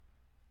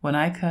When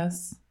I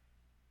cuss,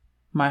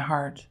 my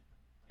heart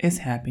is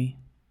happy.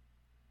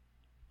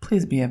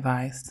 Please be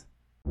advised.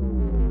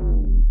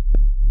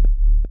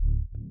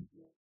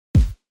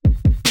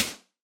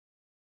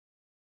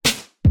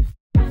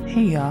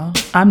 Hey y'all,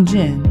 I'm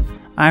Jen.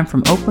 I'm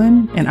from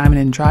Oakland and I'm an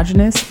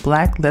androgynous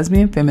black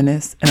lesbian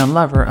feminist and a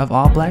lover of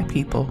all black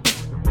people.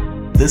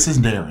 This is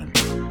Darren.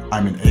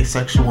 I'm an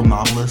asexual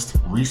novelist,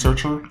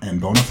 researcher,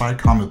 and bona fide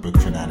comic book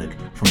fanatic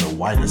from the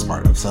widest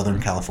part of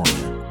Southern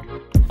California.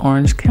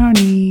 Orange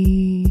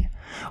County.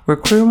 We're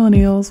queer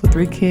millennials with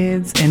 3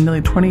 kids and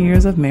nearly 20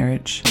 years of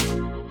marriage.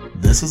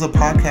 This is a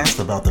podcast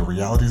about the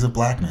realities of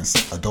blackness,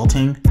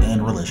 adulting,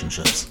 and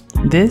relationships.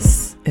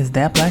 This is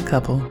That Black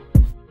Couple.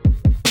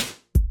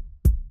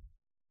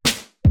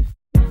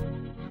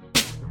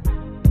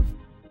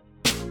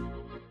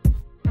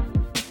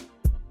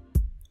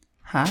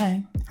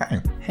 Hi.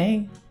 Hi.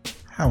 Hey.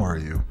 How are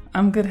you?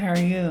 I'm good. How are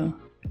you?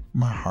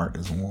 My heart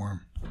is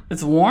warm.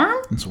 It's warm?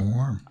 It's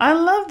warm. I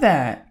love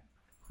that.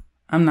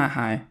 I'm not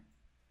high.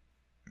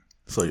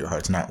 So your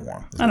heart's not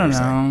warm. I don't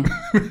know.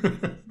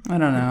 I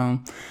don't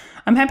know.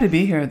 I'm happy to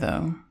be here,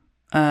 though.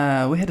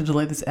 We had to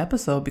delay this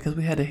episode because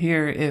we had to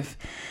hear if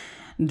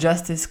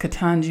Justice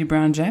Ketanji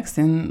Brown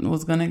Jackson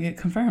was going to get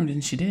confirmed,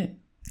 and she did.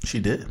 She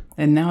did.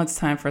 And now it's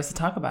time for us to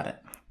talk about it.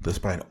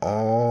 Despite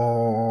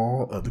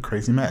all of the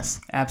crazy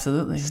mess.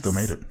 Absolutely. Still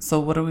made it. So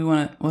what do we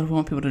want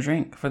people to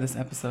drink for this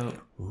episode?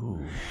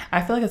 Ooh.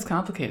 I feel like it's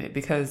complicated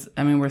because,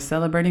 I mean, we're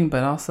celebrating,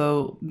 but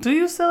also, do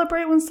you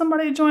celebrate when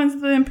somebody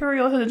joins the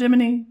imperial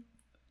hegemony?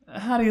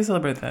 How do you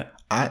celebrate that?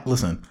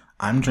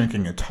 I'm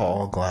drinking a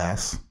tall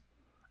glass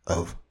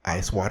of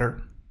ice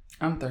water.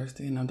 I'm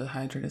thirsty and I'm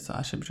dehydrated, so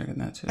I should be drinking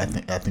that too. I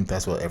think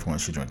that's what everyone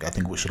should drink. I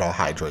think we should all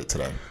hydrate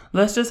today.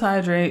 Let's just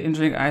hydrate and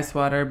drink ice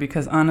water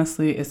because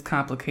honestly, it's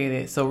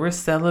complicated. So we're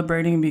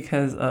celebrating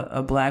because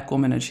a black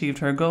woman achieved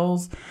her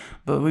goals,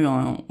 but we're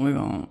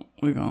gonna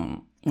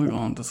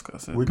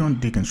discuss it. We're gonna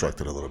deconstruct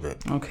it a little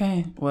bit.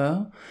 Okay,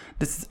 well,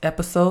 this is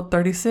episode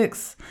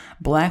 36,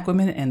 Black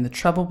Women and the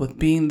Trouble with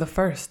Being the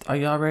First. Are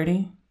y'all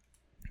ready?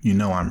 You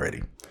know I'm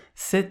ready.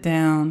 Sit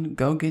down,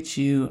 go get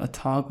you a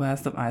tall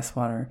glass of ice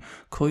water,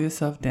 cool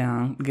yourself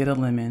down, get a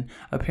lemon.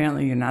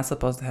 Apparently, you're not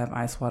supposed to have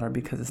ice water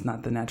because it's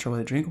not the natural way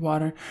to drink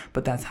water,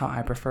 but that's how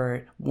I prefer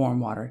it.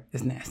 Warm water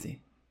is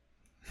nasty.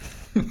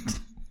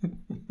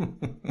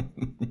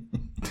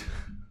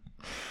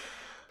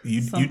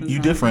 You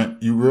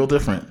different. You real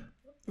different.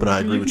 But I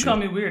agree with you. You can call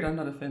me weird. I'm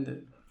not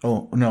offended.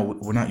 Oh, no,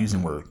 we're not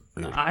using word.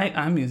 Weird.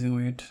 I'm using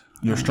weird.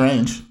 You're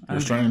strange. You're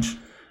strange.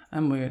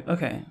 I'm weird.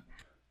 Okay.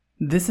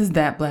 This is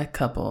That Black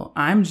Couple.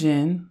 I'm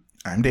Jen.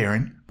 I'm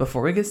Darren.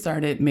 Before we get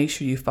started, make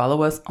sure you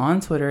follow us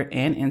on Twitter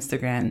and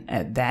Instagram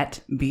at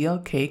That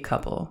BLK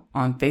Couple,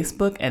 on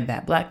Facebook at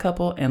That Black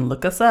Couple, and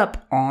look us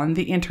up on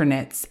the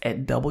internets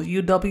at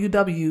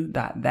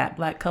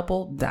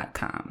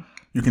www.thatblackcouple.com.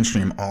 You can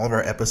stream all of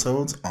our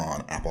episodes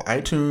on Apple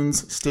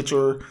iTunes,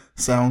 Stitcher,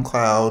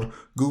 SoundCloud,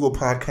 Google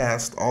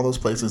Podcast, all those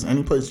places.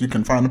 Any place you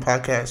can find a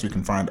podcast, you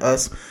can find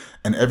us.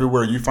 And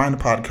everywhere you find a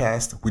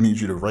podcast, we need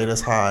you to rate us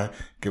high,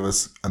 give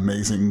us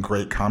amazing,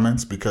 great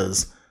comments,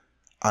 because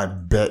I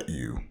bet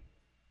you,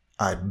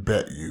 our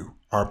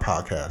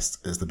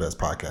podcast is the best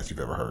podcast you've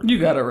ever heard. You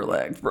gotta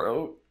relax,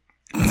 bro.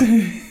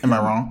 Am I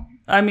wrong?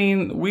 I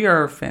mean, we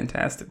are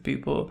fantastic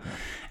people,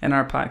 and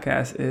our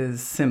podcast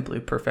is simply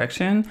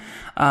perfection.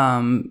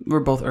 We're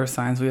both earth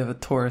signs. We have a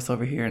Taurus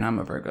over here, and I'm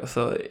a Virgo.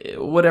 So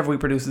whatever we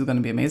produce is going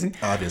to be amazing.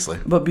 Obviously.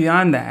 But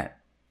beyond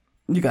that,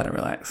 you got to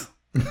relax.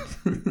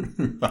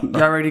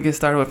 Y'all ready to get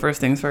started with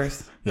first things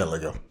first? Yeah,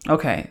 let go.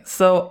 Okay,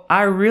 so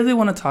I really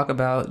want to talk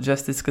about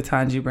Justice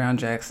Ketanji Brown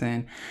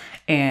Jackson.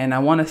 And I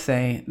want to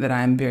say that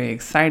I'm very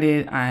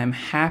excited. I'm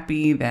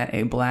happy that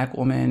a black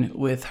woman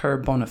with her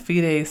bona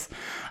fides,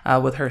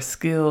 with her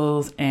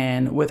skills,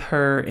 and with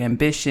her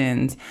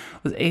ambitions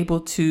was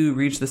able to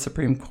reach the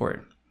Supreme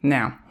Court.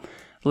 Now,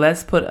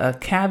 let's put a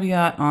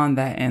caveat on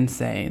that and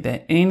say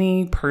that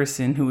any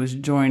person who is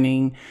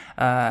joining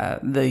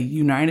the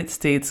United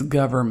States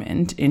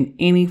government in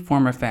any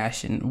form or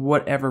fashion,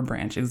 whatever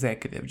branch,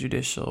 executive,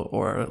 judicial,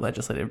 or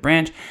legislative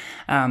branch,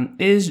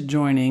 is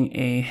joining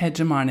a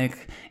hegemonic,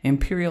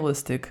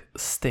 imperialistic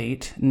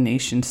state,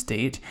 nation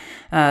state,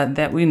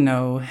 that we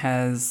know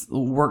has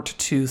worked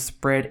to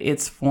spread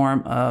its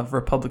form of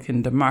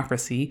Republican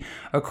democracy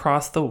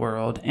across the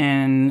world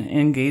and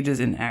engages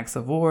in acts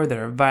of war that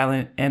are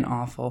violent and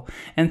awful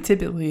and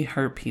typically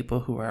hurt people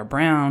who are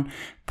brown,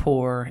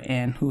 poor,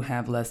 and who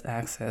have less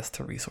access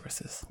to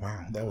resources.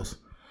 Wow, that was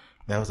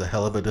a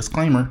hell of a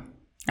disclaimer.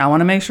 I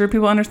want to make sure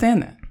people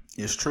understand that.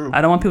 It's true.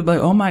 I don't want people to be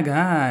like, oh my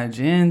God,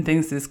 Jen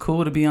thinks it's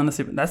cool to be on the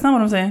Supreme. That's not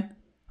what I'm saying.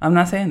 I'm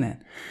not saying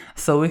that.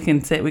 So we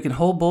can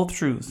hold both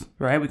truths,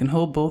 right? We can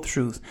hold both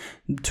truths.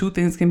 Two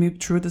things can be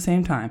true at the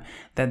same time.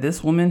 That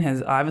this woman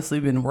has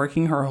obviously been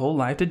working her whole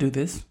life to do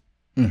this.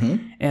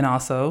 Mm-hmm. And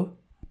also,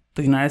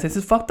 the United States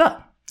is fucked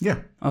up.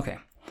 Yeah. Okay.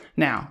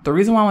 Now, the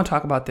reason why I want to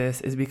talk about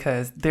this is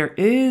because there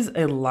is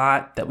a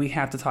lot that we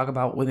have to talk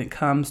about when it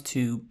comes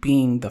to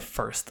being the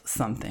first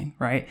something,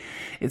 right?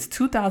 It's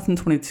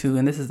 2022,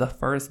 and this is the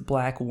first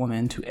Black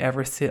woman to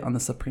ever sit on the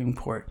Supreme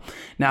Court.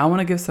 Now, I want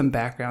to give some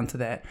background to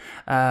that.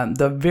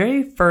 The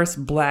very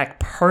first Black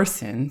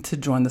person to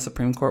join the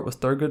Supreme Court was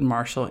Thurgood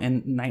Marshall in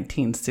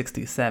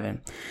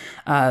 1967.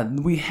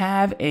 We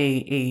have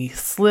a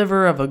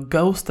sliver of a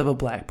ghost of a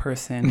Black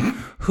person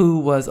who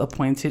was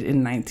appointed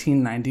in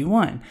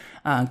 1991.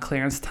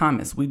 Clarence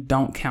Thomas. We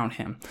don't count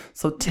him.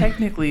 So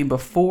technically,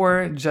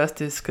 before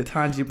Justice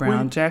Ketanji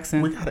Brown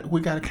Jackson, we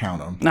gotta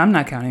count him. I'm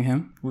not counting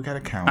him. We gotta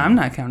count. I'm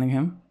not counting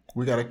him.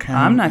 We gotta count.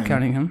 I'm not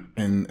counting him.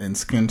 In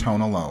skin tone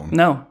alone.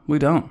 No, we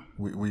don't.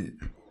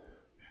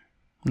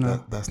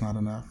 No. That's not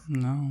enough.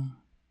 No.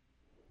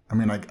 I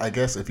mean, I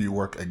guess if you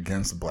work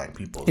against Black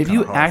people, if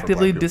you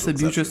actively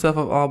disabuse yourself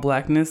of all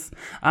Blackness,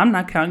 I'm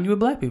not counting you with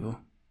Black people.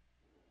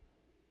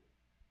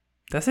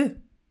 That's it.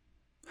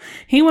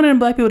 He wanted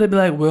Black people to be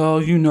like,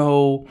 well, you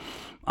know,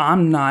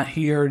 I'm not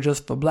here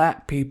just for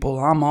Black people.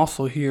 I'm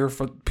also here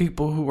for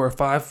people who are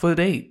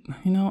 5'8".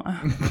 You know,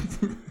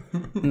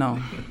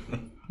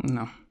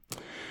 no.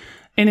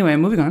 Anyway,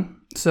 moving on.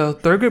 So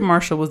Thurgood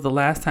Marshall was the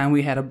last time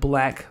we had a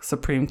Black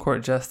Supreme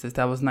Court justice.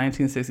 That was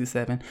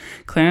 1967.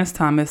 Clarence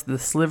Thomas, the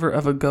sliver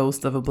of a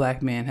ghost of a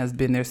Black man, has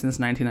been there since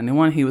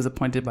 1991. He was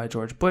appointed by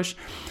George Bush.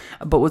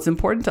 But what's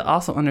important to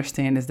also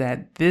understand is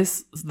that the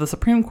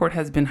Supreme Court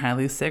has been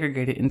highly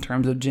segregated in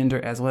terms of gender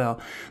as well.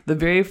 The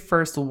very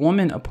first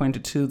woman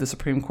appointed to the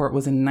Supreme Court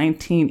was in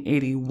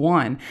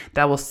 1981.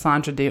 That was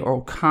Sandra Day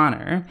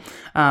O'Connor.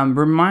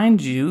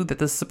 Remind you that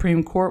the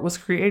Supreme Court was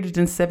created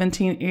in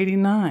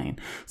 1789.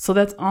 So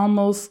that's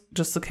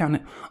just to count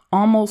it,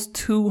 almost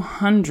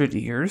 200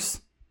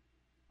 years.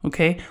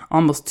 Okay,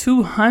 almost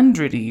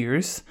 200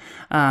 years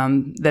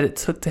that it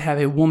took to have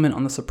a woman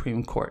on the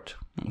Supreme Court.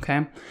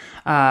 Okay,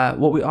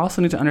 what we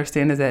also need to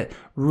understand is that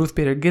Ruth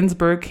Bader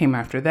Ginsburg came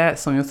after that.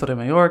 Sonia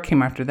Sotomayor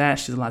came after that.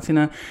 She's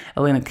Latina.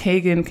 Elena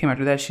Kagan came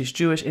after that. She's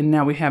Jewish. And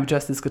now we have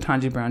Justice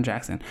Ketanji Brown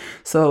Jackson.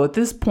 So at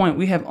this point,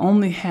 we have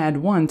only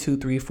had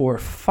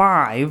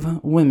 5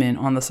 women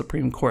on the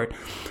Supreme Court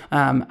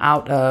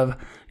out of,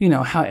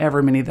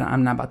 however many that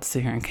I'm not about to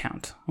sit here and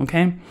count.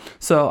 Okay,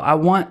 so I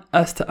want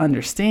us to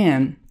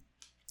understand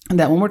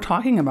that when we're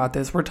talking about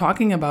this, we're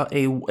talking about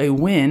a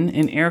win,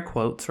 in air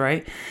quotes,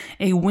 right?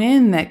 A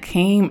win that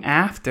came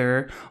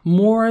after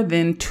more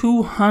than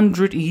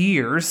 200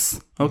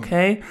 years,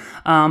 okay,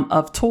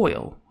 of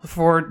toil.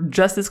 For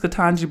Justice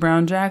Ketanji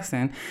Brown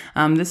Jackson,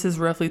 this is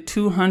roughly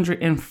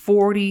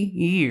 240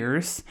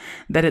 years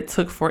that it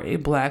took for a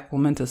Black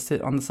woman to sit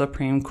on the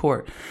Supreme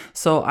Court.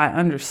 So I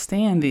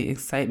understand the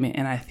excitement,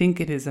 and I think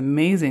it is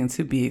amazing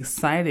to be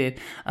excited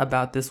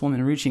about this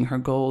woman reaching her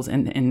goals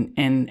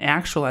and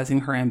actualizing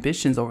her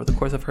ambitions over the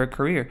course of her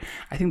career.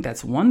 I think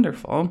that's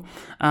wonderful.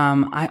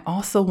 I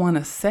also want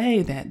to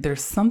say that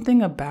there's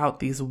something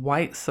about these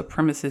white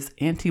supremacist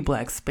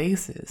anti-Black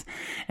spaces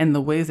and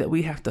the ways that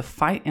we have to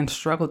fight and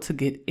struggle to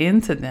get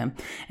into them.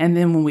 And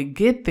then when we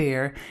get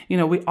there,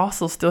 we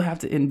also still have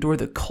to endure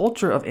the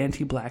culture of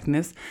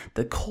anti-Blackness,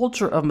 the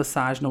culture of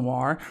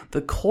misogynoir,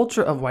 the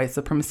culture of white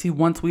supremacy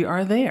once we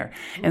are there.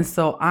 And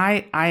so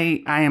I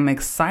am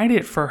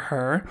excited for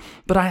her,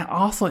 but I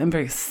also am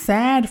very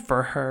sad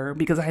for her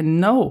because I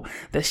know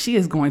that she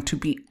is going to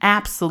be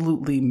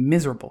absolutely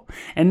miserable.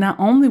 And not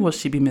only will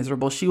she be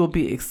miserable, she will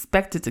be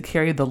expected to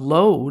carry the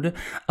load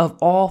of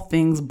all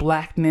things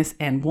Blackness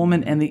and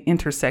woman and the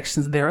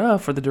intersections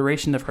thereof for the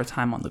duration of her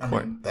time on the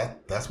court.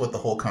 That's what the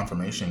whole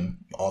confirmation,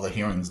 all the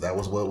hearings, that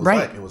was what it was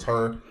right. like. It was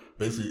her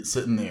basically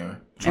sitting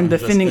there and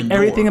defending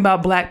everything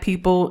about Black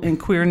people and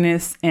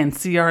queerness and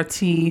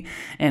CRT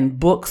and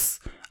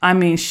books. I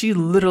mean, she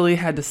literally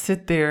had to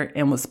sit there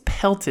and was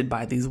pelted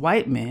by these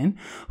white men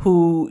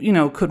who,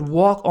 could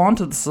walk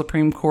onto the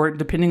Supreme Court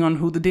depending on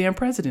who the damn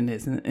president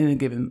is in a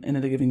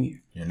given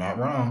year. You're not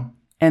wrong.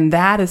 And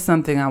that is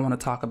something I want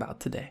to talk about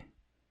today.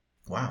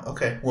 Wow.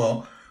 Okay.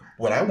 Well,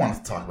 what I wanted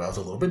to talk about is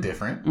a little bit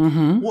different,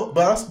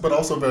 but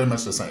also very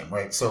much the same,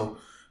 right? So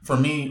for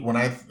me, when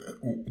I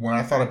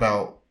thought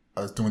about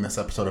us doing this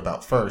episode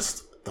about the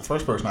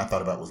first person I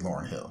thought about was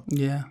Lauryn Hill.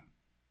 Yeah.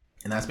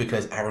 And that's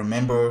because I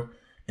remember,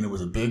 and it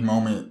was a big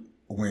moment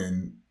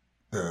when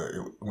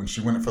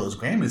she went for those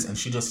Grammys, and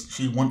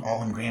she won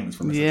all them Grammys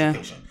for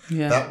Miseducation.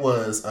 Yeah. That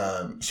was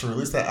she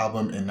released that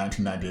album in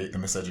 1998, The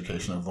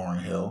Miseducation of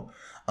Lauryn Hill,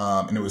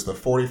 and it was the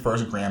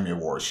 41st Grammy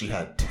Awards. She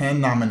had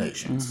 10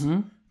 nominations.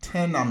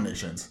 10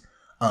 nominations.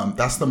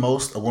 That's the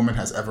most a woman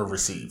has ever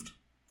received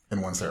in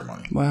one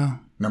ceremony. Wow.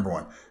 Number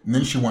one. And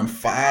then she won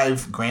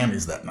 5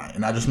 Grammys that night.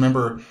 And I just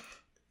remember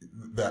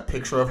that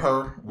picture of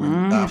her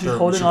after she's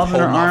holding off in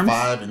her arms.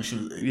 5, and she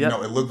was,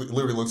 it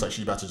literally looks like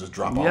she's about to just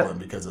drop all of them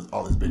because of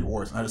all these big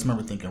awards. And I just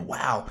remember thinking,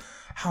 wow,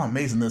 how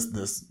amazing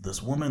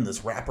this woman,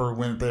 this rapper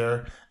went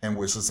there and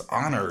was just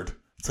honored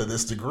to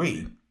this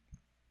degree.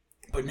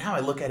 But now I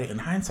look at it in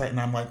hindsight and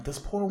I'm like, this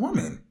poor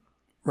woman.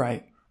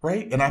 Right.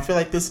 Right, and I feel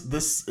like this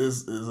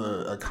is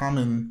a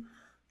common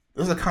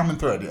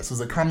thread. Yes,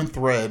 there's a common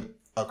thread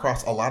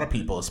across a lot of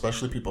people,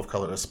 especially people of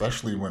color,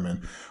 especially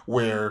women,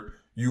 where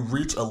you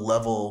reach a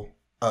level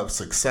of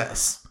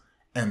success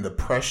and the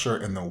pressure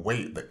and the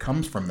weight that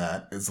comes from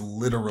that is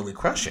literally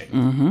crushing.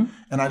 Mm-hmm.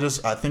 And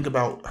I think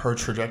about her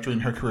trajectory in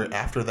her career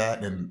after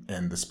that, and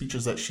the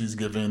speeches that she's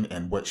given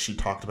and what she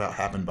talked about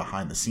happened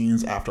behind the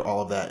scenes after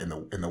all of that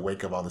in the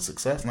wake of all the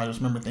success. And I just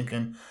remember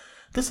thinking,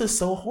 this is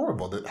so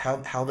horrible that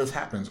how this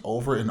happens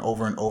over and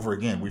over and over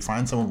again. We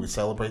find someone, we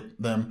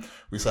celebrate them,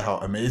 we say how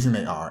amazing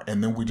they are,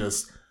 and then we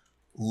just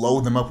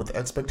load them up with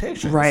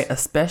expectations. Right,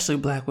 especially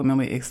Black women,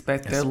 we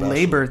expect their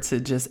labor to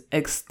just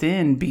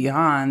extend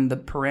beyond the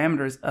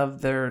parameters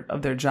of their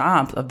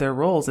jobs, of their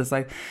roles. It's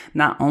like,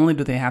 not only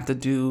do they have to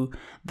do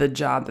the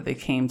job that they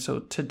came to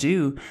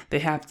do, they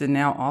have to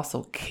now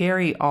also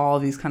carry all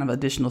these kind of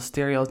additional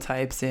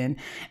stereotypes and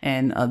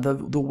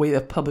the weight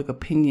of public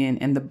opinion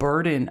and the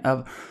burden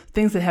of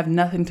things that have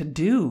nothing to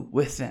do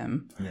with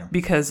them. Yeah.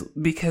 Because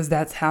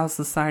that's how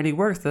society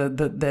works.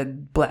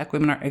 That Black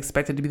women are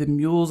expected to be the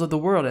mules of the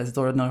world, as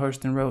Zora Neale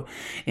Hurston wrote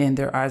in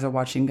Their Eyes Are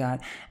Watching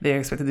God. They're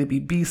expected to be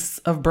beasts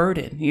of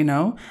burden,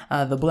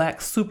 the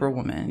Black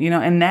superwoman,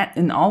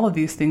 and all of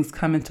these things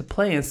come into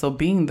play. And so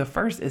being the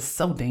first is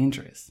so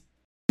dangerous.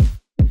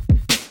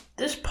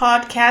 This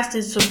podcast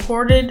is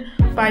supported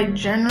by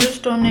generous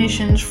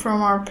donations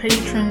from our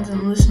patrons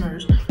and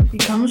listeners.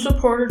 Become a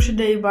supporter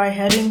today by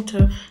heading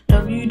to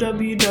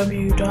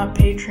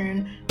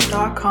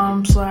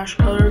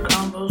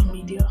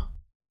www.patreon.com/colorcombosmedia.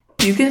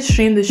 You can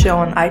stream the show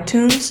on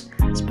iTunes,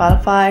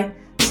 Spotify,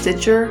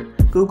 Stitcher,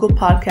 Google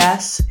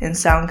Podcasts, and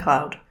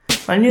SoundCloud.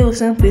 When you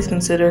listen, please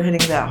consider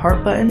hitting that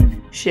heart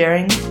button,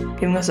 sharing,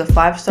 giving us a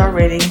 5-star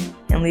rating,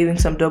 and leaving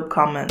some dope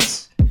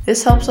comments.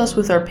 This helps us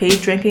with our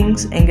page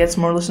rankings and gets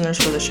more listeners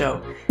for the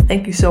show.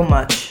 Thank you so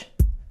much.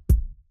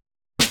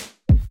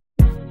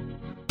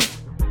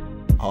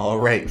 All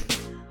right,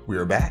 we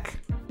are back,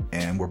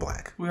 and we're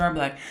Black. We are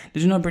Black.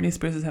 Did you know Britney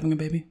Spears is having a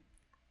baby?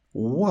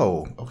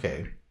 Whoa,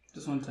 okay.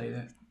 Just want to tell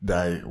you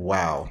that.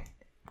 Wow.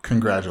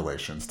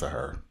 Congratulations to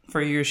her.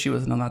 For years, she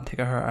wasn't allowed to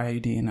take her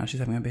IUD, and now she's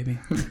having a baby.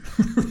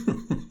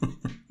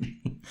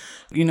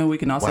 We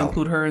can also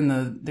include her in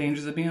the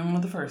dangers of being one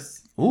of the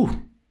first. Ooh.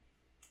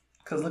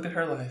 Because look at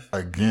her life.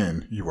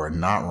 Again, you are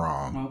not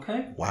wrong.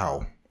 Okay.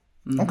 Wow.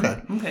 Mm-hmm.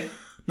 Okay.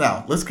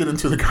 Now, let's get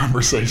into the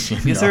conversation.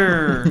 Yes,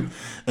 sir.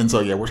 And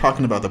so, we're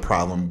talking about the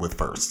problem with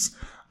firsts.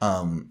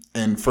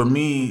 And for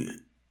me,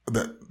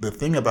 the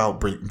thing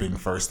about being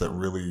first that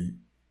really,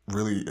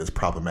 really is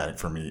problematic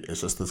for me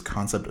is just this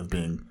concept of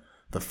being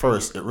the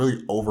first. It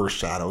really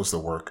overshadows the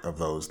work of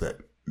those that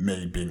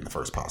made being the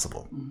first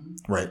possible,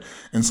 right?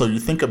 And so you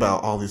think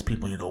about all these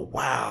people, you go,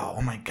 wow,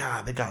 oh my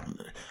God,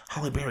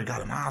 Halle Berry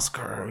got an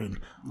Oscar, and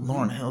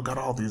Lauryn Hill got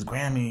all these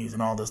Grammys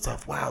and all this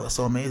stuff. Wow, that's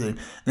so amazing.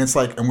 And it's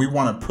like, and we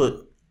want to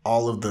put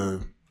all of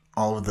the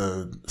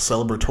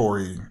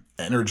celebratory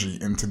energy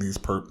into these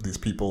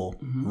people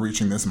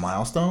reaching this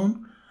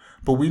milestone,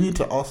 but we need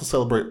to also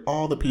celebrate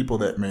all the people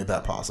that made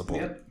that possible.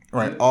 Yep.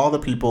 Right, all the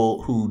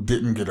people who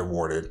didn't get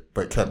awarded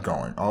but kept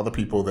going, all the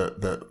people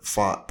that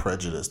fought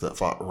prejudice, that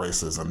fought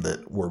racism,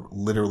 that were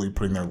literally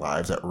putting their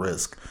lives at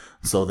risk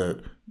so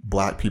that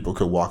Black people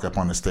could walk up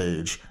on the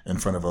stage in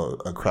front of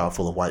a crowd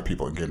full of white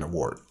people and get an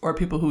award. Or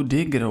people who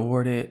did get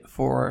awarded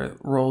for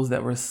roles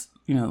that were,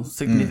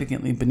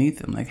 significantly beneath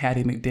them, like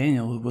Hattie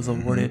McDaniel, who was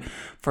awarded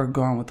for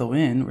Gone with the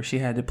Wind, where she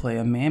had to play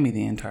a mammy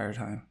the entire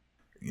time.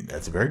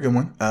 That's a very good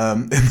one.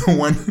 And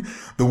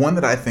the one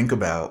that I think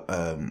about.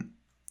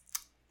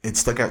 It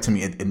stuck out to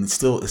me, and it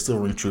still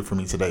rings true for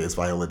me today, is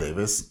Viola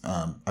Davis.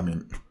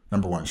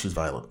 Number one, she's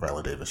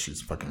Viola Davis.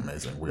 She's fucking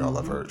amazing. We all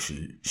love her.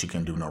 She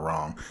can do no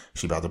wrong.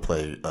 She's about to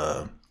play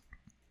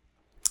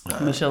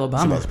Michelle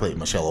Obama. She's about to play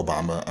Michelle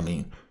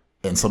Obama.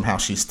 And somehow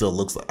she still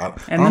looks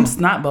like... them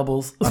snot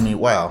bubbles.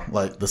 Wow.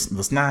 Like, the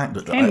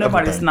snot... Ain't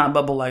nobody snot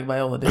bubble like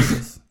Viola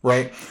Davis.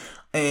 Right?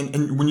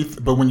 And when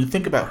you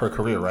think about her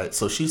career, right?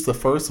 So she's the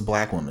first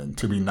Black woman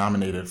to be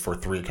nominated for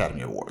 3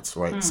 Academy Awards,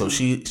 right? Mm-hmm. So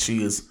she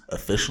is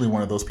officially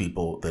one of those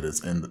people that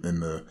is in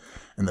the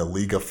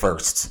league of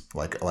firsts,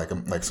 like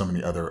so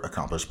many other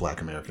accomplished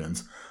Black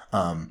Americans.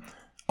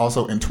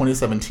 Also, in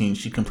 2017,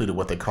 she completed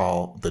what they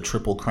call the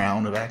Triple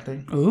Crown of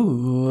acting.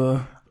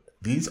 Ooh.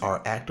 These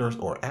are actors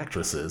or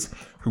actresses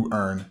who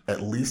earn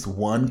at least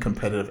one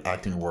competitive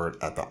acting award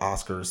at the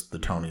Oscars, the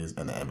Tonys,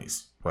 and the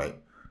Emmys, right?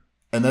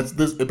 And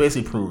it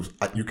basically proves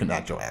you can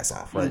act your ass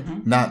off, right?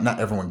 Mm-hmm. Not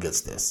everyone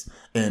gets this.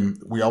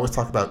 And we always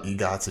talk about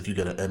EGOTs, if you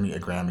get an Emmy, a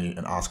Grammy,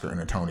 an Oscar,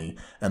 and a Tony.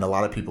 And a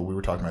lot of people, we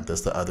were talking about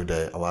this the other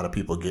day, a lot of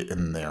people get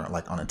in there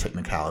like on a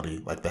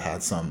technicality, like they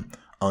had some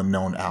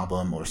unknown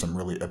album or some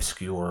really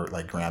obscure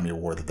like Grammy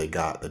award that they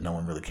got that no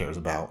one really cares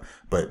about.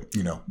 But,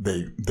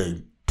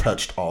 they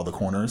touched all the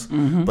corners.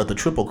 Mm-hmm. But the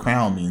Triple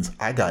Crown means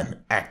I got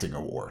an acting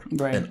award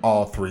in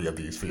all 3 of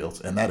these fields.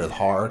 And that is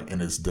hard,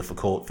 and it's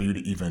difficult for you to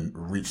even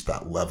reach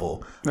that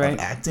level of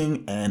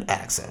acting and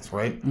access,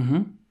 right?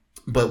 Mm-hmm.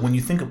 But when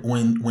you think of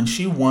when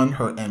she won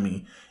her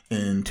Emmy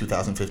in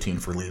 2015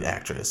 for lead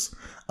actress,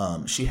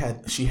 she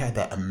had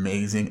that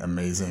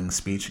amazing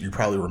speech. You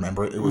probably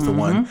remember it. It was the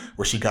one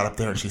where she got up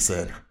there and she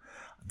said,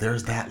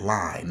 there's that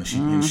line.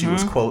 And she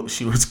was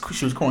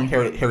quoting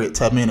Harriet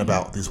Tubman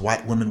about these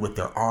white women with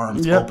their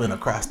arms open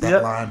across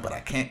that line, but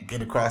I can't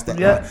get across that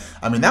line.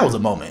 I mean, that was a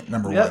moment.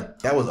 Number one,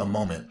 that was a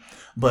moment.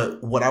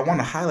 But what I want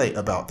to highlight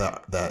about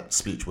that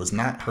speech was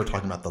not her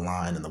talking about the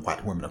line and the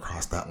white women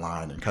across that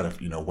line and kind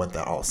of, what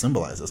that all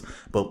symbolizes.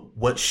 But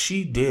what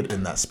she did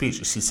in that speech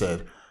is she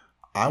said,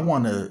 I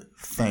want to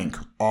thank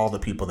all the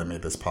people that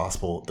made this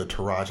possible. The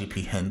Taraji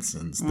P.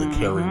 Hensons, the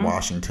Kerry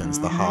Washingtons,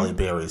 the Holly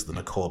Berrys, the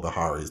Nicole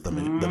Beharies, the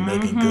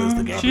Megan Goods,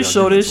 the Gabrielle She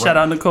showed it. Shout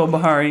out Nicole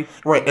Behari.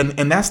 Right.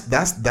 And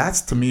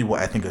that's to me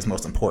what I think is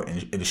most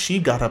important. And she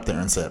got up there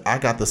and said, I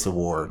got this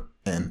award.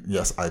 And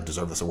yes, I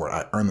deserve this award.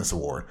 I earned this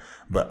award.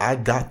 But I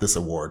got this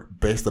award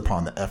based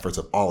upon the efforts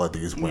of all of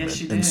these women.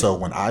 Yes, and so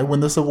when I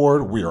win this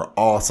award, we are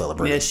all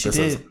celebrating. Yes, this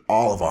is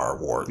all of our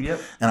award. Yep.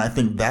 And I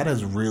think that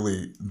is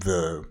really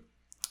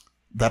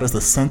that is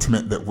the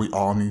sentiment that we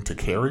all need to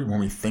carry when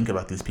we think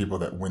about these people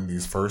that win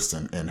these first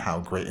and how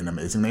great and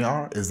amazing they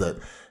are, is that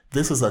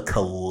this is a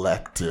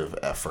collective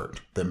effort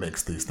that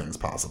makes these things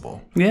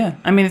possible. Yeah.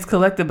 I mean, it's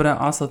collective, but I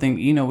also think,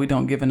 we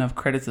don't give enough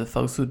credit to the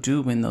folks who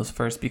do win those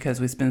first because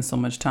we spend so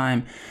much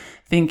time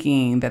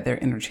thinking that they're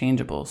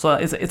interchangeable. So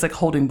it's like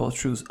holding both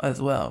truths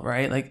as well,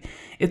 right? Like,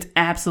 it's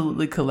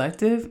absolutely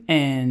collective.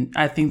 And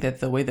I think that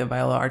the way that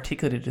Viola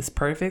articulated it is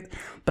perfect.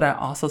 But I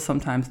also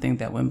sometimes think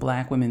that when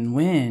Black women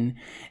win,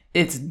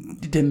 it's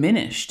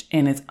diminished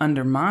and it's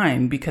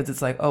undermined because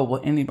it's like, oh,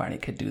 well, anybody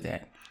could do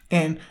that.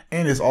 And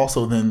it's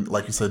also then,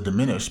 like you said,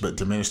 diminished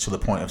to the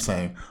point of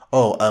saying,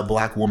 oh, a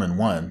Black woman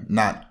won,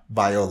 not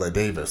Viola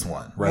Davis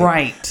won, right?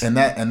 Right. And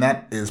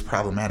that is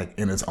problematic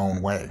in its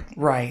own way.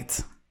 Right.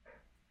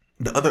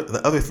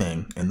 The other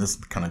thing, and this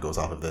kind of goes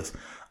off of this,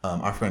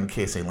 our friend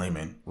K.S.A.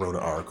 Lehman wrote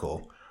an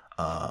article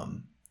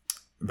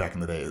back in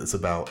the day. It's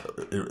about,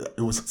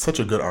 it was such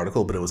a good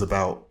article, but it was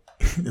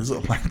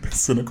like the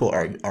cynical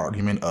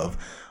argument of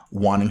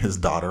wanting his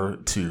daughter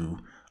to,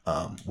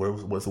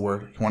 what's the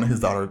word? He wanted his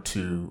daughter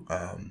to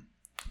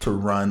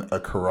run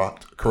a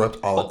corrupt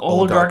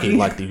oligarchy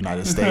like the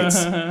United States.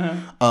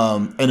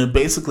 And it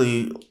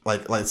basically,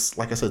 like I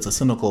said, it's a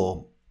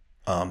cynical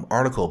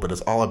article, but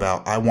it's all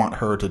about, I want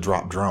her to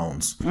drop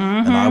drones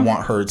and I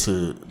want her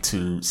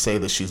to say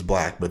that she's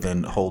Black, but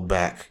then hold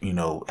back,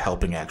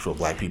 helping actual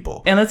Black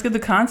people. And let's get the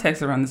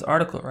context around this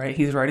article, right?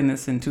 He's writing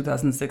this in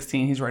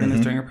 2016. He's writing this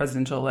during a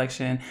presidential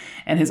election.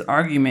 And his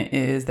argument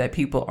is that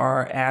people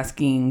are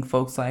asking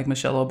folks like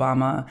Michelle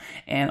Obama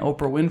and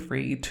Oprah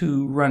Winfrey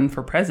to run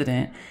for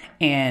president.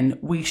 And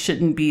we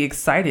shouldn't be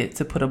excited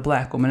to put a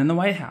Black woman in the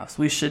White House.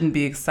 We shouldn't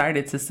be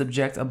excited to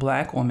subject a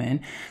Black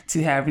woman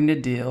to having to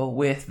deal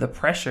with the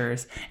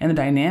pressures and the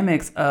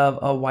dynamics of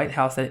a White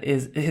House that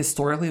is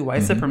historically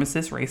white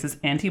supremacist, racist,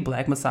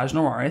 anti-Black,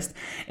 misogynoirist,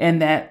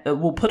 and that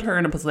will put her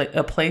in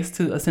a place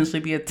to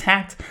essentially be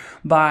attacked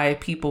by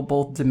people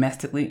both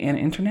domestically and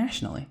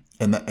internationally.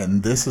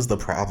 And this is the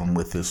problem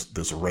with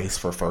this race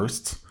for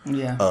firsts.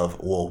 Yeah.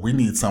 Of, well, we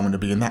need someone to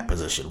be in that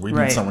position. We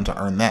need someone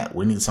to earn that.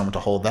 We need someone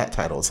to hold that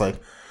title. It's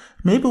like,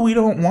 maybe we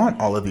don't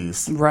want all of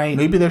these. Right.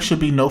 Maybe there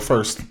should be no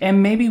first.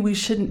 And maybe we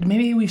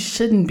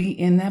shouldn't be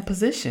in that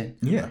position.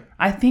 Yeah.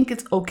 I think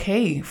it's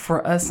okay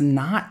for us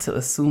not to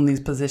assume these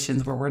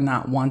positions where we're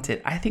not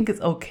wanted. I think it's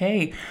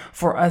okay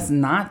for us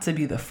not to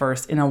be the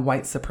first in a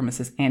white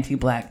supremacist,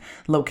 anti-Black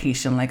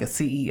location like a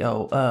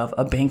CEO of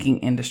a banking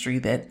industry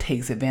that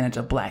takes advantage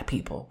of Black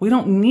people. We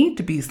don't need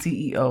to be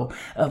CEO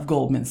of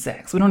Goldman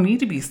Sachs. We don't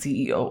need to be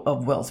CEO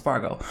of Wells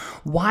Fargo.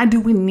 Why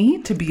do we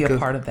need to be a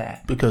part of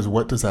that? Because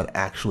what does that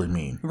actually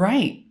mean?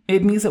 Right.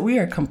 It means that we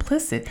are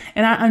complicit.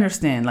 And I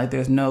understand, like,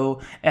 there's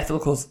no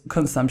ethical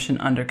consumption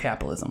under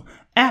capitalism.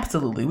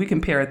 Absolutely. We can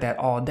parrot that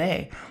all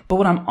day. But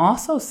what I'm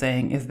also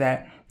saying is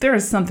that there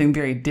is something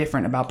very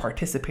different about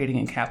participating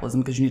in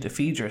capitalism because you need to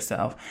feed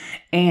yourself,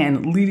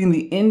 and leading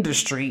the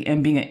industry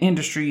and being an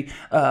industry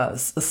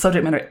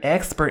subject matter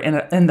expert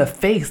in the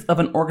face of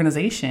an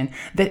organization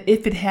that,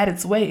 if it had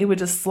its way, it would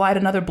just slide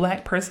another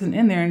Black person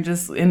in there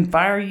and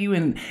fire you.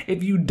 And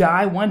if you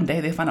die one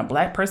day, they find a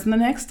Black person the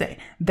next day.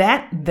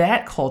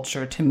 That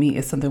culture, to me,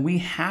 is something we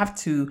have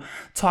to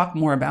talk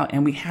more about,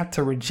 and we have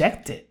to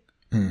reject it.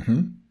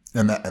 Mm-hmm.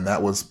 And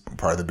that was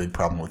part of the big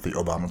problem with the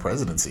Obama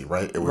presidency,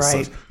 right? It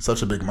was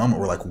such a big moment.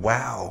 We're like,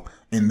 wow,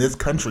 in this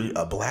country,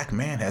 a Black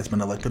man has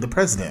been elected the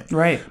president.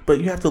 Right.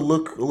 But you have to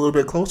look a little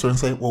bit closer and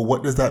say, well,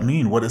 what does that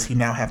mean? What does he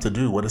now have to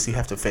do? What does he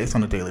have to face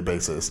on a daily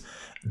basis?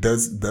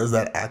 Does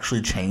that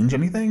actually change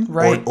anything?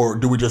 Right. Or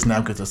do we just now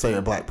get to say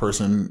a Black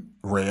person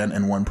ran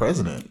and won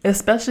president?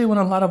 Especially when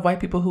a lot of white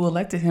people who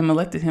elected him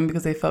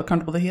because they felt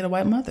comfortable that he had a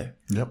white mother.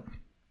 Yep.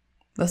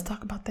 Let's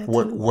talk about that too.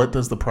 What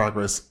does the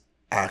progress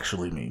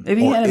actually mean?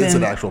 Is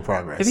it actual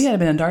progress? If he had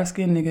been a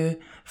dark-skinned nigga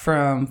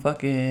from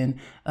fucking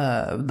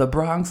the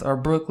Bronx or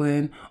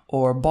Brooklyn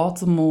or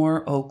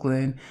Baltimore,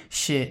 Oakland,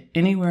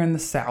 anywhere in the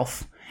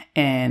South,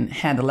 and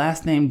had the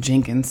last name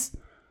Jenkins,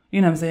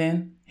 you know what I'm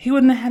saying? He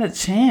wouldn't have had a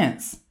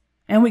chance.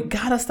 And we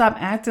gotta stop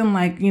acting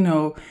like,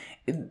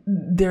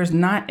 there's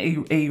not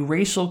a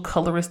racial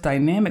colorist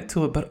dynamic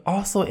to it, but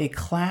also a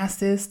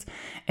classist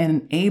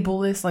and an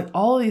ableist. Like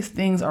all these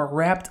things are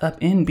wrapped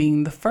up in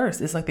being the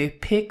first. It's like they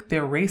pick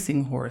their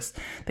racing horse.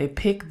 They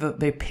pick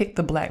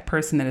the black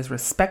person that is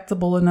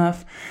respectable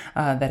enough,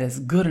 that is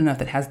good enough,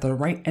 that has the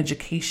right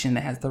education,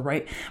 that has the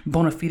right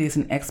bona fides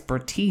and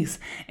expertise,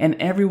 and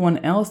everyone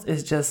else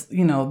is just,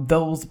 you know,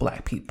 those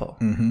black people.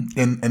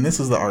 Mm-hmm. And this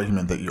is the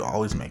argument that you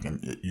always make,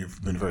 and you've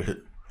been very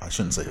I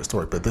shouldn't say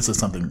historic, but this is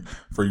something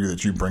for you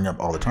that you bring up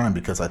all the time,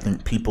 because I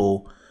think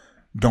people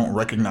don't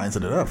recognize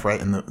it enough, right?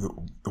 And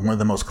one of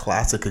the most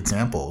classic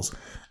examples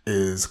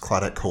is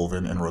Claudette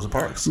Colvin and Rosa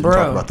Parks. You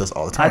talk about this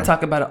all the time. I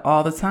talk about it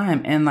all the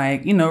time. And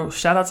like, you know,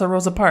 shout out to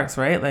Rosa Parks,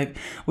 right? Like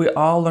we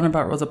all learn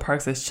about Rosa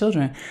Parks as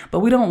children,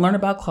 but we don't learn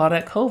about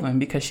Claudette Colvin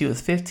because she was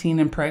 15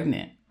 and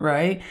pregnant.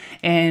 Right.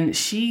 And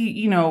she,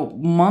 you know,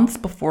 months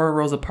before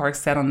Rosa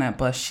Parks sat on that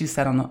bus, she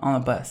sat on a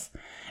bus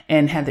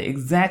and had the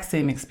exact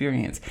same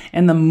experience.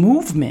 And the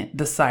movement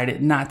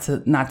decided not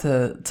to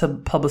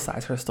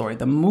publicize her story.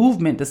 The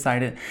movement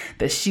decided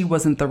that she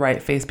wasn't the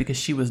right face because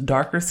she was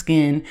darker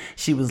skinned,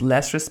 she was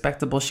less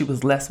respectable, she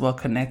was less well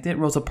connected.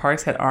 Rosa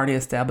Parks had already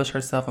established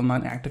herself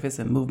among activists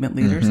and movement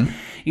leaders,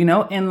 you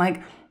know, and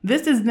like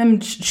this is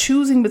them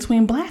choosing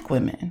between black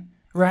women.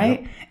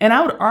 Right. Yep. And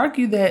I would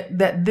argue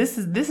that this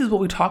is what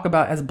we talk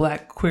about as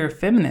black queer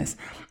feminists,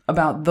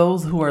 about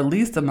those who are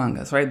least among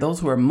us, right? Those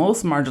who are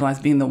most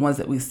marginalized being the ones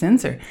that we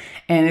censor.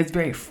 And it's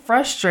very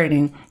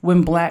frustrating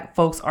when black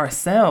folks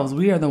ourselves,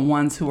 we are the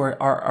ones who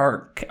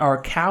are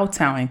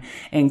kowtowing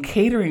and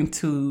catering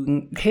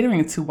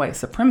to white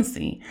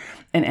supremacy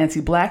and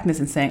anti-blackness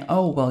and saying,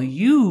 oh, well,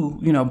 you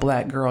know,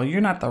 black girl, you're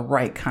not the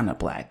right kind of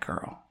black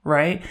girl.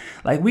 Right?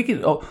 Like we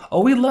could,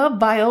 we love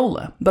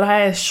Viola, but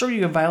I assure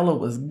you if Viola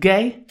was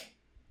gay,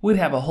 we'd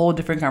have a whole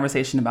different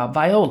conversation about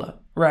Viola,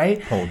 right?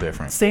 Whole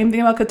different. Same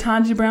thing about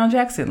Ketanji Brown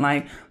Jackson.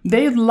 Like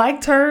they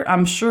liked her.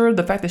 I'm sure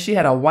the fact that she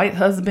had a white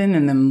husband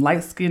and them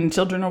light-skinned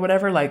children or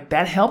whatever, like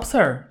that helps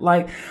her.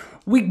 Like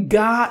we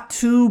got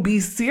to be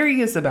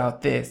serious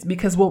about this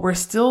because what we're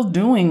still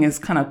doing is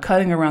kind of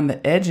cutting around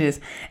the edges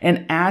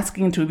and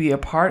asking to be a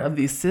part of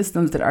these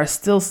systems that are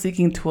still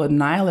seeking to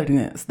annihilate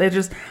us. They're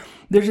just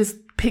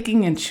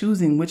picking and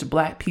choosing which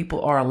black people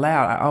are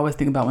allowed. I always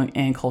think about when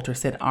Ann Coulter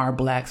said, our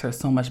blacks are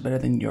so much better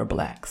than your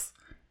blacks.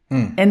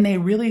 And they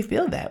really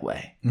feel that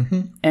way.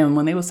 Mm-hmm. And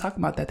when they was talking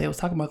about that, they was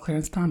talking about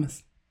Clarence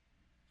Thomas.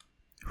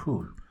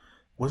 Whew.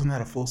 Wasn't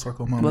that a full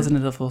circle moment? Wasn't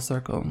it a full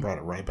circle? Brought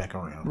it right back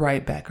around.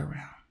 Right back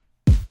around.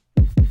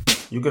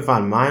 You can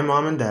find my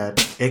mom and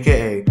dad,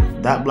 aka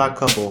That Black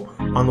Couple,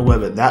 on the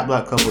web at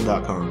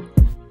thatblackcouple.com.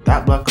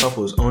 That Black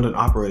Couple is owned and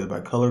operated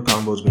by Colored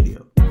Combos Media.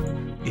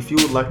 If you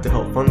would like to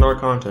help fund our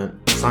content,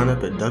 sign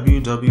up at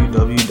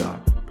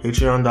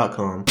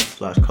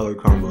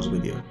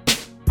www.patreon.com/coloredcombosmedia.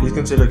 Please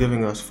consider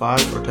giving us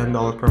 $5 or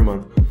 $10 per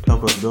month to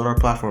help us build our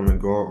platform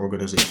and grow our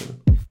organization.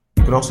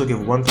 You can also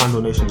give one-time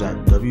donations at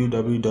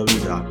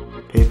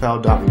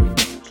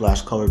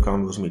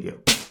www.paypal.me/coloredcombosmedia.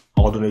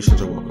 All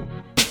donations are welcome.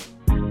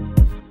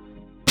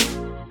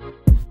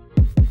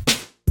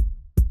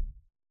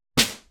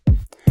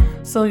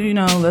 So, you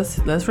know, let's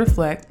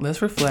reflect.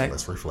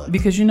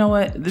 Because you know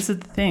what? This is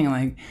the thing.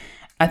 Like,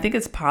 I think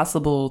it's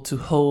possible to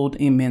hold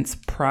immense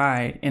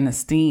pride and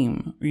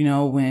esteem, you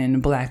know,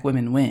 when black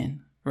women win,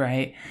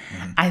 right?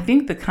 Mm-hmm. I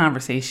think the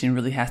conversation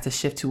really has to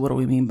shift to what do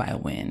we mean by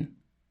win,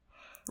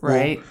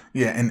 right? Well,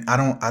 yeah, and I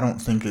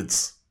don't think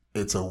it's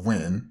a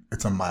win.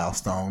 It's a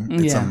milestone.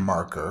 It's a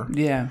marker.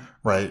 Yeah.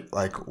 Right?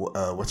 Like,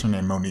 what's her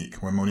name? Monique.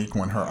 When Monique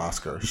won her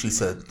Oscar, she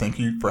said, "Thank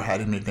you for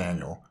Hattie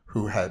McDaniel,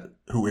 who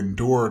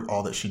endured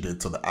all that she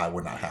did so that I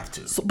would not have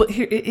to." So, but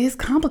here it is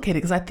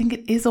complicated because I think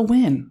it is a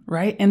win,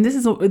 right? And this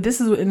is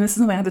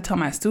something I have to tell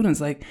my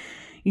students. Like,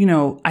 you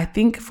know, I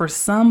think for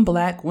some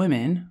black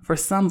women, for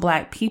some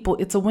black people,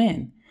 it's a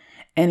win.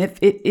 And if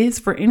it is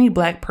for any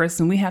black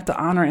person, we have to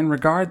honor and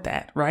regard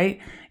that,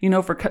 right? You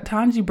know, for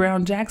Ketanji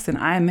Brown Jackson,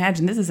 I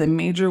imagine this is a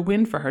major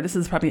win for her. This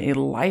is probably a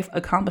life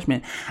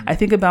accomplishment. I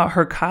think about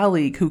her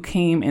colleague who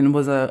came and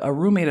was a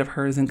roommate of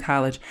hers in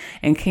college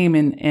and came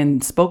in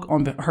and spoke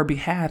on her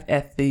behalf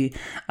at the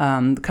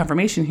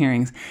confirmation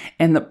hearings,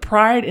 and the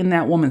pride in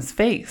that woman's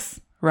face,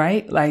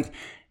 right? Like,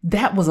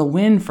 that was a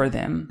win for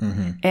them.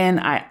 Mm-hmm. And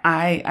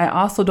I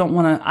also don't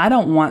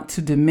want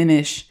to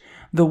diminish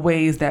the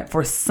ways that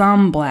for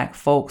some black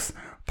folks,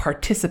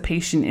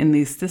 participation in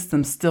these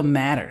systems still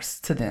matters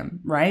to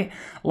them, right?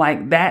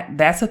 Like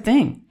that's a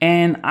thing.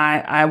 And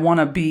I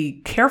want to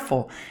be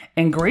careful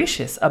and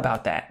gracious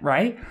about that,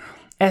 right?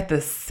 At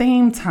the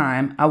same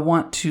time, I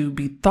want to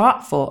be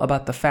thoughtful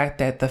about the fact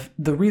that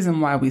the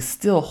reason why we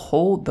still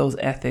hold those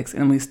ethics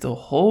and we still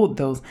hold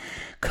those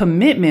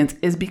commitments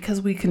is because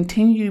we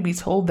continue to be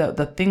told that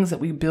the things that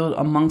we build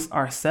amongst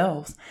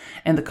ourselves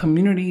and the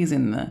communities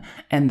and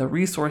the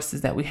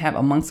resources that we have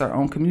amongst our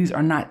own communities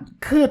are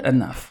not good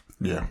enough.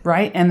 Yeah.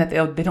 Right? And that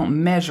they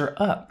don't measure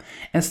up.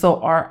 And so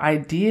our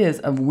ideas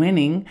of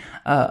winning,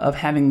 of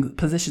having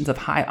positions of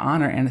high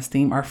honor and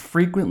esteem are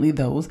frequently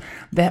those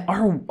that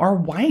are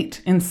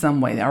white in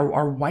some way,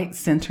 are white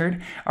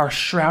centered, are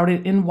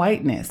shrouded in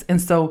whiteness. And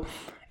so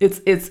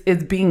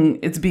it's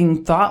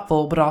being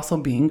thoughtful, but also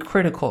being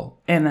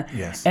critical. And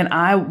Yes. and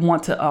I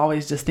want to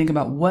always just think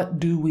about, what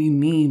do we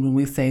mean when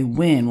we say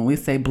win, when we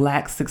say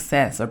Black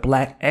success or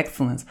Black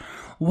excellence?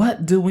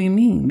 What do we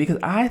mean? Because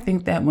I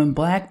think that when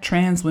Black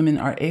trans women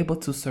are able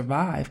to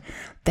survive,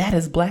 that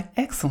is Black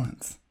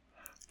excellence.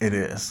 It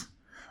is.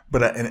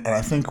 But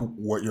I think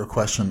what your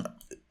question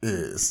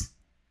is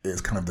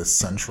kind of the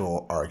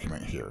central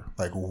argument here.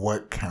 Like,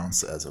 what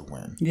counts as a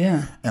win?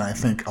 Yeah. And I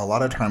think a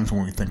lot of times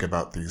when we think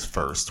about these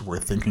first, we're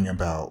thinking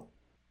about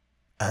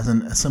as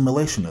an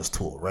assimilationist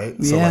tool, right?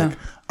 So Yeah. like,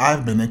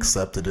 I've been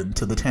accepted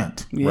into the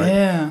tent, right?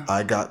 Yeah.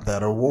 I got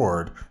that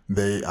award.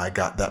 I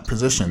got that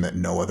position that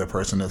no other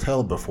person has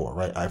held before,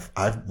 right?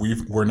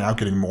 We're now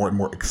getting more and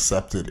more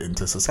accepted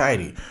into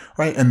society,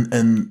 right?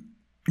 And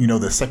you know,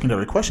 the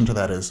secondary question to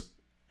that is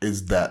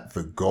that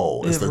the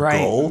goal? Is the Right.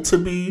 goal to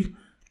be,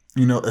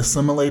 you know,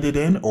 assimilated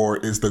in, or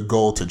is the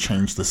goal to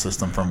change the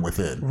system from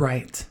within?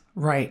 Right.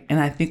 And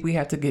I think we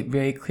have to get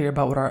very clear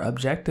about what our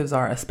objectives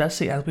are,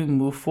 especially as we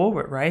move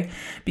forward, right?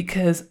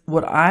 Because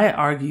what I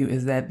argue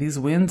is that these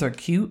wins are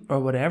cute or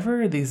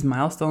whatever, these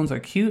milestones are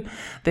cute,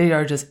 they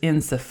are just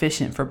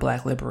insufficient for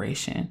Black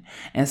liberation.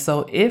 And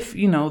so if,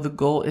 you know, the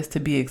goal is to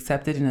be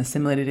accepted and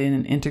assimilated in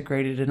and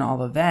integrated and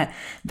all of that,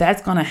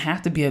 that's going to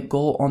have to be a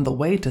goal on the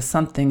way to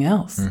something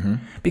else.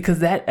 Because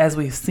that, as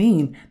we've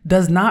seen,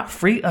 does not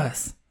free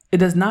us. It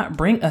does not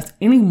bring us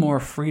any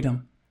more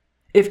freedom.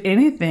 If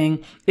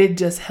anything, it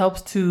just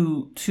helps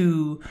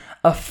to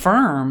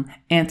affirm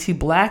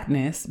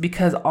anti-Blackness,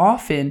 because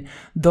often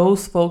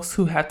those folks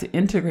who have to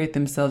integrate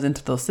themselves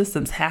into those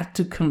systems have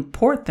to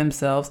comport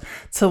themselves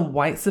to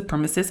white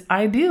supremacist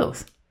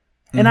ideals.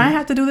 And I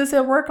have to do this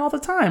at work all the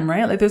time,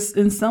 right? Like, there's,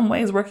 in some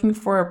ways, working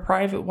for a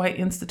private white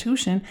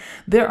institution,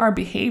 there are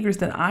behaviors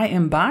that I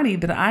embody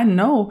that I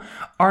know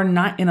are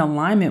not in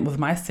alignment with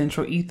my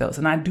central ethos.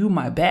 And I do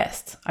my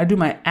best. I do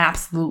my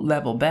absolute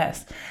level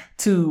best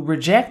to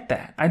reject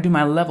that. I do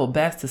my level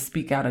best to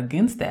speak out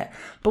against that.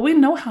 But we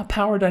know how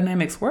power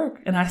dynamics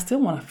work, and I still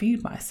want to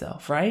feed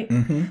myself, right?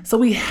 So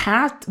we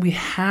have to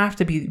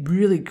be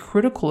really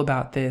critical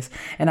about this.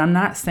 And I'm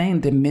not saying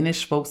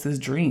diminish folks'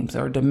 dreams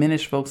or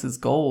diminish folks'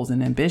 goals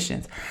and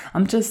ambitions.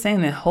 I'm just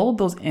saying that hold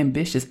those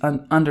ambitions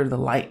under the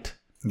light.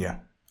 Yeah.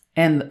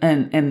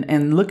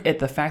 And look at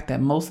the fact that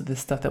most of this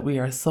stuff that we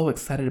are so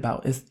excited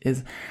about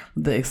is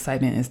the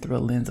excitement is through a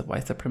lens of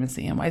white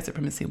supremacy, and white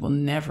supremacy will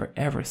never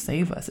ever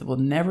save us. It will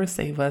never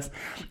save us.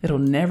 It'll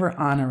never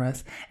honor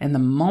us. And the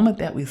moment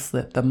that we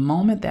slip, the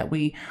moment that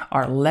we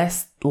are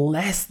less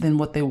than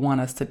what they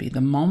want us to be,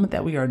 the moment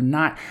that we are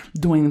not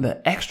doing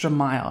the extra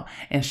mile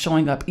and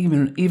showing up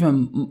even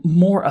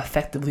more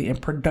effectively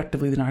and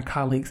productively than our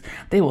colleagues,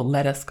 they will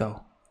let us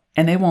go,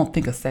 and they won't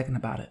think a second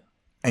about it.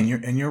 And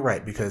you're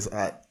right, because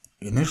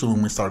initially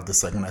when we started this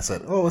segment, I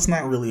said, "Oh, it's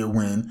not really a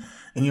win."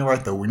 And you're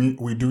right, though.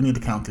 We do need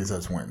to count these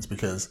as wins,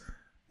 because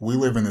we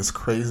live in this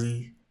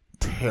crazy,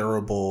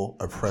 terrible,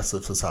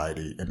 oppressive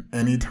society. And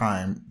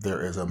anytime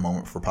there is a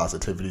moment for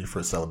positivity,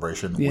 for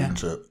celebration, we need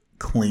to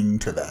cling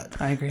to that.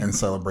 I agree. And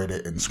celebrate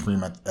it and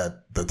scream at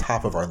the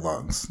top of our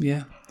lungs.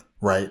 Yeah.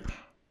 Right.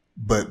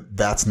 But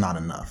that's not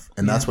enough.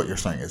 And that's what you're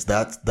saying, is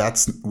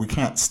that's we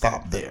can't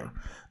stop there.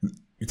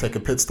 You take a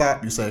pit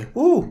stop, you say,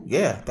 "Ooh,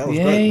 yeah, that was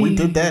great. We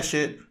did that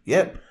shit.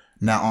 Yep.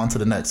 Now on to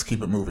the next.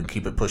 Keep it moving.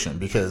 Keep it pushing."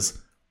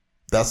 Because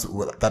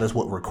that is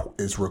what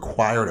is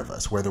required of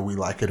us. Whether we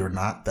like it or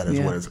not, that is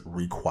what is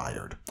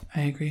required.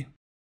 I agree.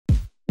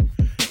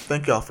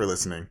 Thank y'all for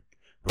listening.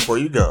 Before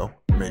you go,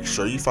 make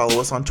sure you follow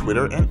us on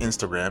Twitter and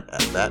Instagram at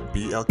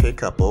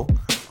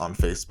ThatBLKCouple, on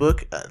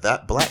Facebook at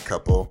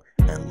ThatBlackCouple,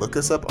 and look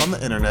us up on the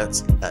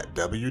internets at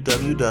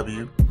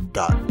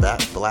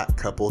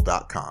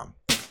www.thatblackcouple.com.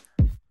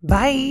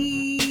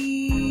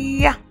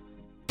 Bye.